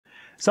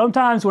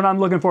Sometimes when I'm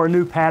looking for a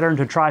new pattern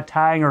to try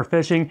tying or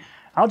fishing,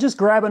 I'll just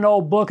grab an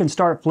old book and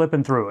start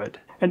flipping through it.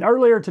 And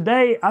earlier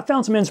today, I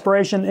found some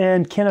inspiration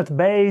in Kenneth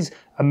Bay's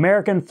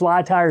American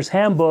Fly Tyer's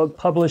Handbook,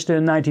 published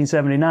in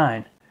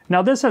 1979.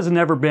 Now, this has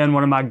never been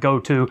one of my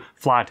go-to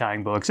fly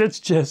tying books.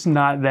 It's just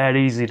not that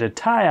easy to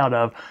tie out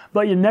of,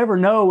 but you never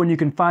know when you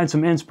can find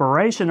some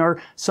inspiration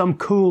or some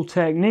cool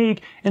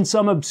technique in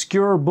some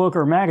obscure book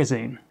or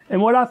magazine.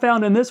 And what I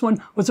found in this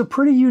one was a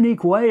pretty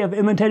unique way of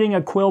imitating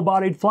a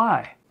quill-bodied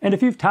fly. And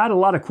if you've tied a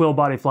lot of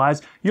quill-bodied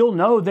flies, you'll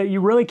know that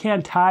you really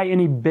can't tie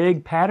any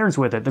big patterns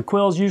with it. The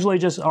quills usually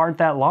just aren't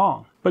that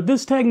long. But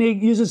this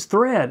technique uses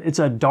thread. It's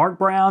a dark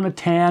brown, a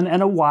tan,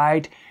 and a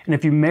white, and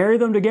if you marry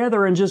them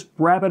together and just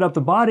wrap it up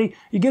the body,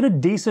 you get a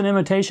decent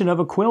imitation of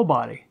a quill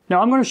body. Now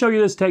I'm going to show you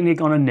this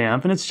technique on a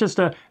nymph, and it's just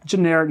a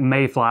generic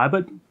mayfly,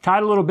 but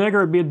tied a little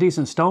bigger, it'd be a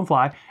decent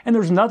stonefly, and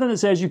there's nothing that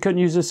says you couldn't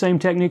use the same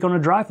technique on a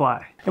dry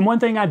fly. And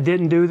one thing I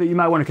didn't do that you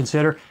might want to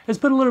consider is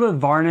put a little bit of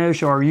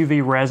varnish or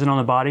UV resin on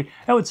the body.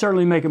 That would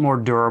certainly make it more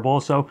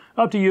durable, so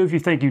up to you if you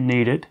think you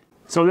need it.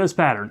 So this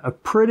pattern, a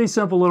pretty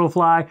simple little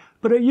fly,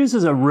 but it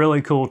uses a really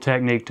cool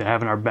technique to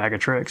have in our bag of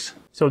tricks.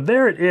 So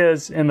there it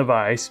is in the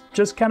vise,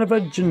 just kind of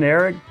a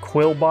generic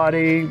quill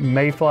body,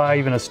 mayfly,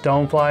 even a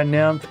stonefly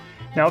nymph.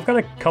 Now I've got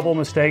a couple of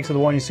mistakes with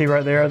the one you see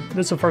right there.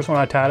 This is the first one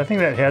I tied. I think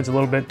that head's a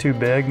little bit too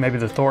big. Maybe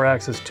the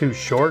thorax is too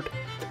short.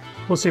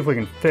 We'll see if we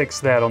can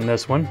fix that on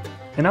this one.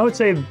 And I would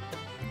say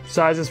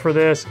sizes for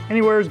this,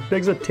 anywhere as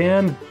big as a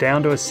 10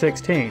 down to a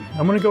 16.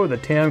 I'm gonna go with a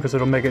 10 because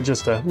it'll make it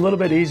just a little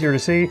bit easier to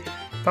see.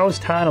 If I was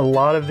tying a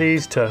lot of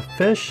these to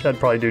fish, I'd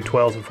probably do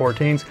 12s and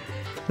 14s.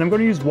 And I'm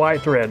gonna use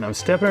white thread, and I'm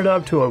stepping it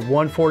up to a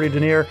 140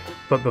 denier,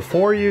 but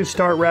before you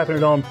start wrapping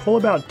it on, pull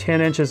about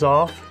 10 inches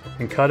off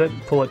and cut it,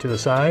 pull it to the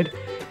side.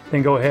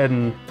 Then go ahead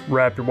and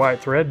wrap your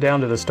white thread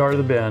down to the start of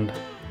the bend.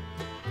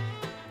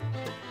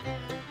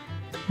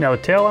 Now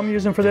the tail I'm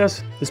using for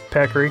this is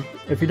Peccary.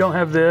 If you don't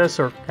have this,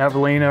 or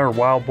javelina or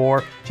wild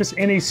boar, just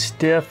any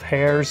stiff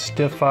hairs,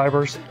 stiff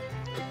fibers.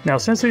 Now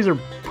since these are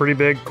pretty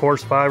big,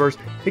 coarse fibers,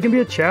 it can be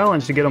a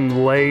challenge to get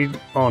them laid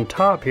on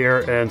top here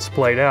and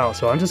splayed out.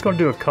 So I'm just going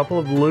to do a couple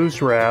of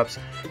loose wraps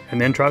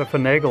and then try to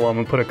finagle them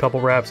and put a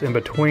couple wraps in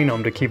between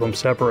them to keep them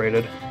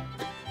separated.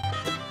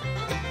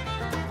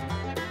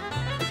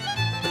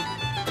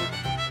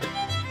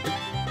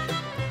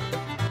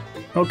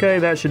 Okay,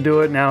 that should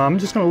do it. Now I'm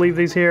just going to leave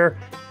these here,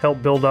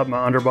 help build up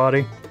my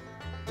underbody.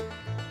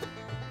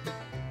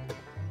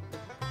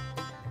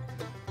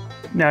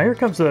 Now here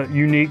comes the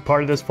unique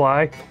part of this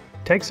fly.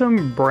 Take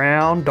some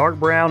brown, dark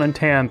brown and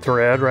tan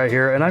thread right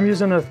here, and I'm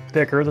using a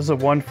thicker, this is a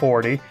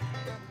 140,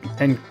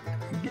 and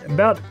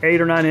about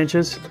 8 or 9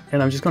 inches,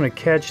 and I'm just going to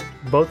catch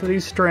both of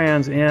these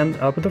strands in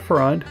up at the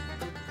front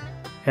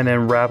and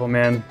then wrap them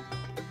in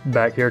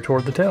back here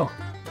toward the tail.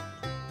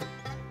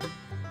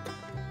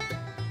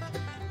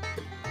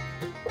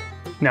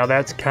 Now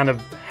that's kind of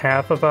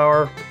half of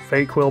our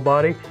fake quill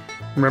body.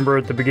 Remember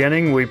at the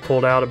beginning we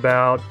pulled out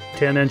about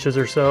 10 inches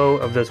or so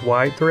of this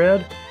white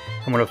thread.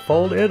 I'm going to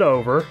fold it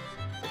over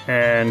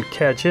and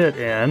catch it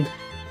in.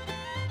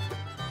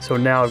 So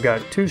now I've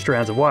got 2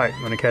 strands of white. I'm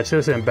going to catch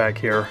this in back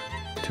here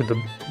to the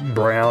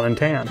brown and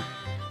tan.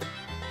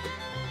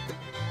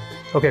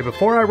 Okay,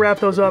 before I wrap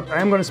those up, I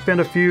am going to spend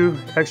a few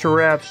extra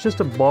wraps just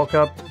to bulk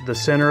up the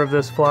center of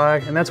this fly,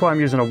 and that's why I'm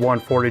using a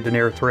 140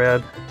 denier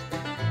thread.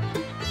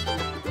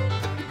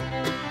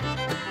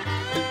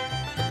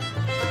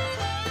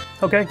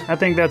 Okay, I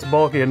think that's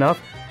bulky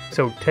enough.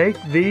 So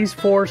take these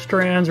 4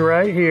 strands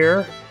right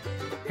here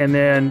and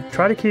then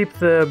try to keep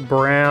the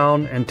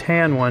brown and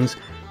tan ones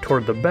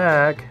toward the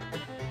back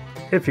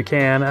if you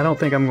can. I don't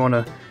think I'm going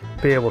to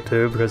be able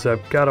to because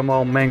I've got them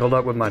all mangled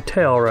up with my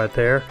tail right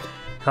there.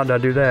 How did I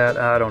do that?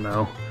 I don't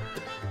know.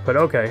 But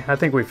okay, I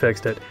think we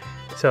fixed it.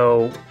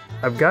 So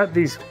I've got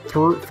these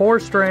 4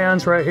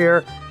 strands right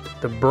here,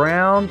 the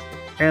brown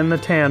and the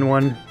tan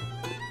one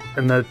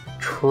and the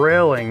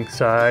trailing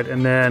side,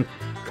 and then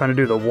trying to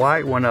do the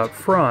white one up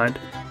front.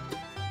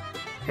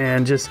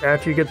 And just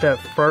after you get that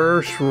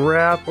first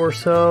wrap or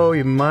so,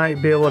 you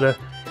might be able to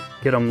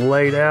get them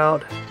laid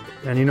out.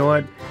 And you know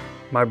what?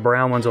 My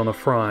brown one's on the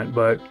front,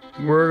 but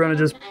we're gonna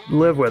just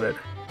live with it.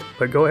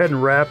 But go ahead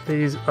and wrap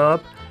these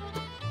up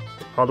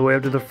all the way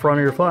up to the front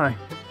of your fly.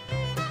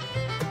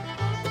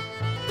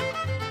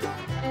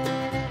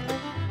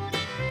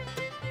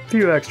 A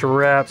few extra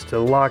wraps to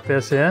lock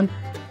this in.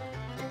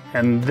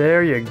 And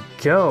there you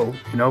go.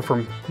 You know,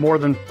 from more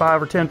than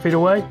 5 or 10 feet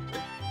away,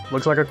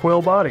 looks like a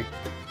quill body.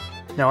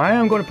 Now I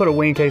am going to put a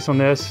wingcase on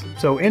this,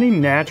 so any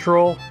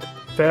natural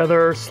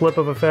feather, slip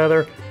of a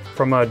feather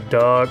from a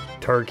duck,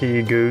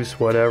 turkey, goose,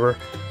 whatever,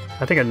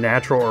 I think a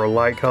natural or a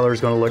light color is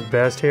going to look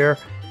best here.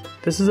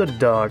 This is a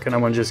duck, and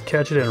I'm going to just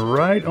catch it in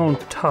right on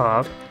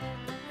top,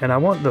 and I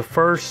want the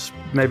first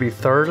maybe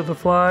third of the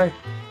fly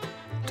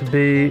to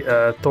be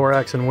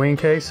thorax and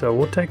wingcase, so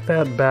we'll take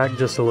that back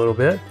just a little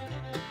bit.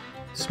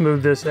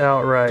 Smooth this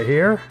out right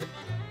here,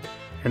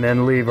 and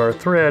then leave our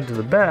thread to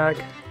the back,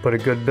 put a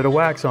good bit of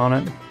wax on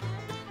it.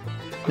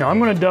 Now I'm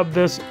going to dub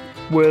this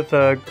with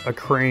a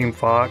cream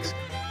fox.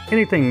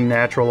 anything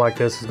natural like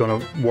this is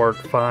going to work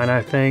fine,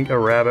 I think. A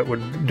rabbit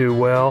would do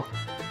well.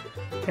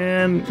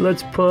 And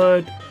let's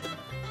put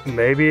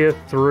maybe a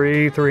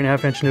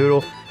 3.5 inch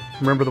noodle.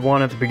 Remember the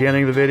one at the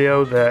beginning of the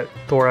video, that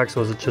thorax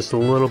was just a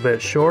little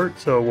bit short,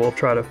 so we'll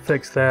try to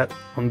fix that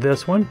on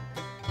this one.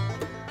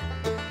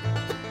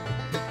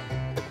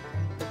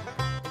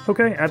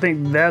 Okay, I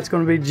think that's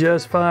going to be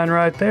just fine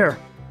right there.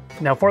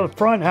 Now for the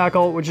front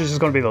hackle, which is just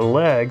going to be the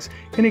legs,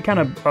 any kind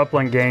of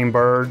upland game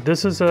bird.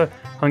 This is a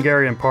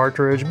Hungarian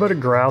partridge, but a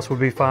grouse would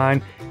be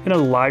fine in a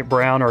light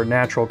brown or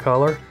natural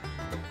color.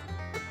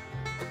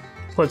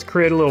 So let's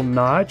create a little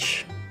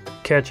notch,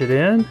 catch it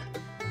in.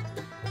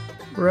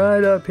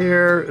 Right up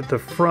here at the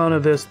front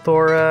of this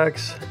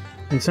thorax.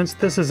 And since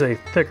this is a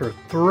thicker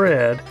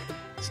thread,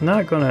 it's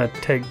not going to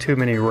take too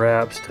many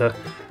wraps to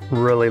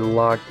really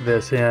lock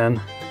this in.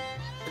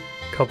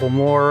 A couple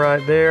more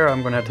right there.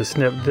 I'm going to have to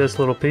snip this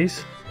little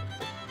piece.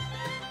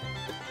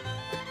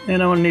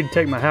 And I'm going to need to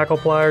take my hackle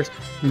pliers.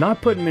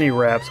 Not putting many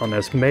wraps on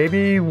this.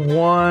 Maybe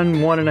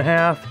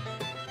 1.5.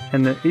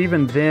 And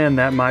even then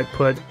that might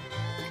put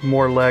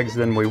more legs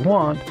than we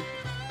want.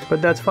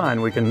 But that's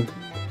fine. We can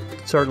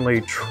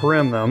certainly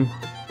trim them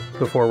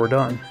before we're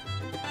done.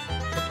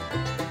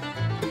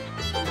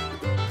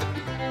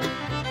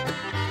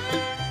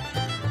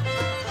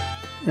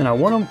 And I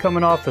want them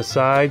coming off the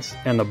sides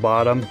and the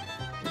bottom.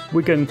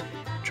 We can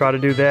try to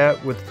do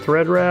that with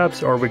thread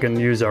wraps, or we can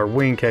use our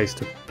Wingcase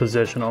to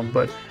position them,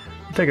 but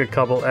I'll take a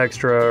couple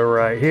extra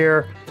right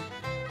here.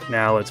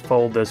 Now let's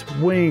fold this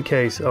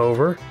Wingcase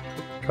over.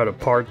 Try to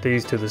part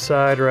these to the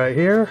side right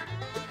here.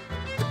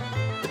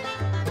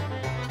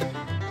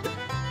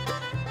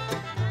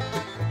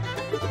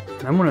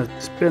 I'm going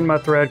to spin my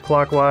thread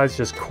clockwise,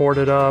 just cord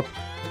it up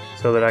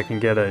so that I can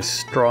get a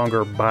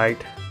stronger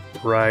bite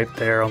right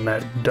there on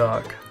that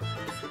duck.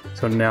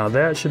 So now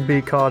that should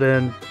be caught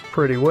in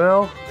pretty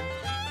well.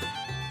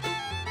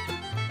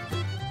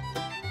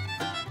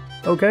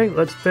 Okay,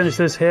 let's finish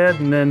this head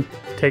and then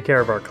take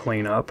care of our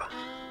cleanup.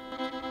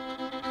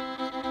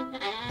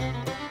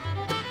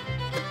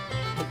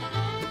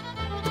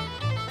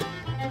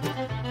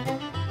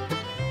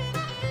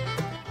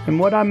 And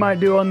what I might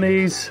do on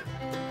these,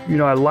 you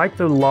know, I like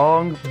the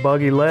long,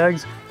 buggy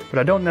legs, but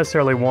I don't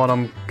necessarily want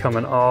them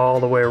coming all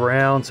the way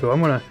around, so I'm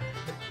gonna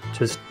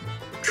just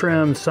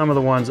trim some of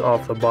the ones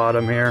off the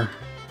bottom here.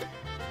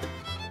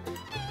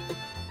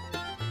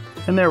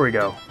 And there we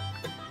go.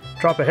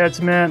 Drop a head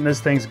cement and this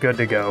thing's good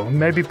to go.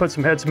 Maybe put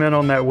some head cement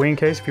on that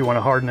Wingcase if you want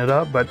to harden it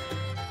up, but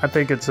I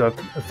think it's a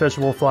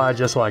fishable fly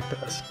just like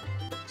this.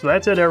 So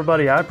that's it,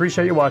 everybody. I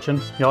appreciate you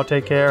watching. Y'all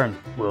take care, and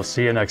we'll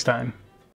see you next time.